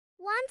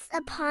Once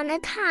upon a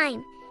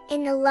time,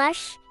 in a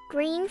lush,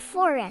 green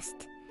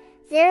forest,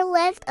 there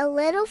lived a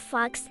little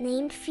fox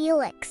named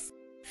Felix.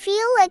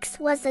 Felix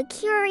was a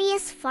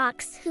curious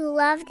fox who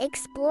loved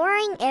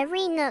exploring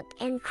every nook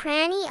and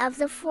cranny of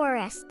the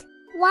forest.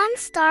 One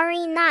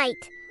starry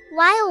night,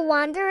 while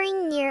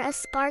wandering near a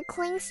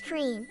sparkling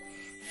stream,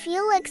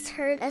 Felix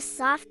heard a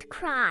soft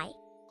cry.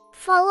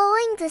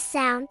 Following the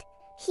sound,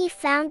 he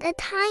found a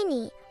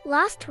tiny,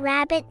 lost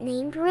rabbit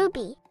named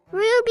Ruby.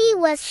 Ruby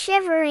was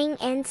shivering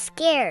and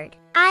scared.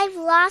 "I've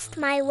lost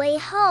my way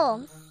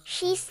home,"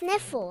 she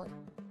sniffled.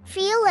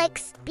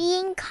 Felix,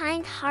 being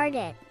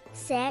kind-hearted,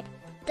 said,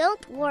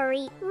 "Don't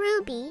worry,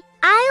 Ruby.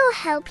 I'll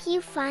help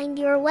you find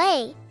your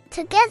way."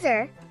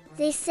 Together,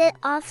 they set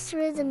off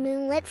through the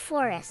moonlit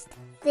forest.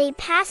 They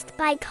passed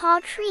by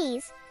tall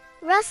trees,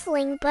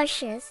 rustling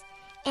bushes,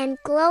 and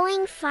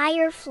glowing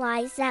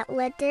fireflies that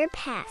lit their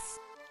paths.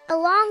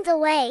 Along the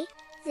way,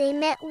 they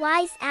met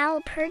Wise Owl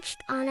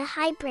perched on a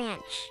high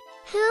branch.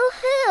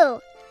 "Hoo-hoo!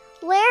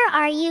 Where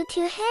are you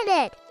two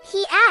headed?"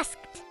 he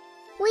asked.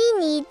 "We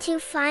need to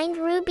find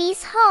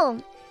Ruby's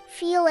home,"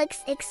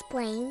 Felix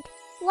explained.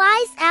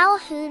 Wise Owl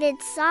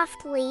hooted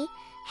softly.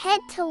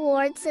 "Head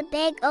towards a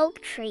big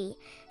oak tree,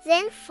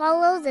 then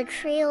follow the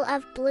trail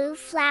of blue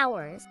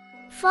flowers."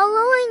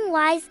 Following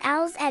Wise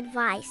Owl's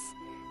advice,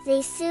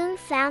 they soon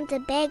found the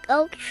big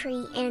oak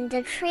tree and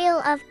the trail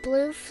of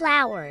blue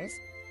flowers.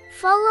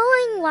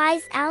 Following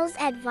Wise Owl's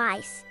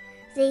advice,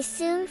 they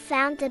soon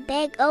found the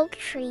big oak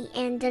tree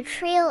and the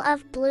trail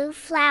of blue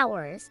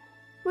flowers.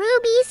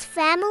 Ruby's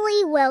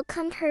family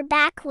welcomed her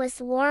back with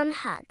warm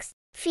hugs.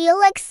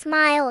 Felix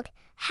smiled,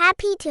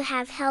 happy to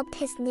have helped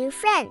his new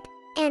friend.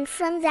 And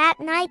from that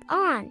night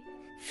on,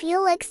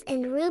 Felix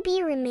and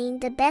Ruby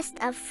remained the best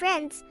of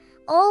friends,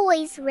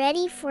 always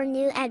ready for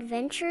new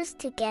adventures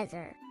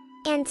together.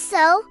 And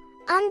so,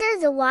 under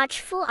the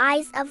watchful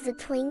eyes of the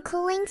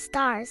twinkling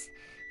stars,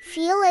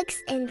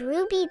 Felix and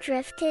Ruby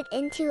drifted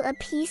into a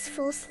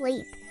peaceful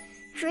sleep,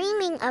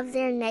 dreaming of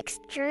their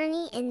next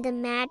journey in the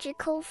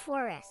magical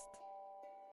forest.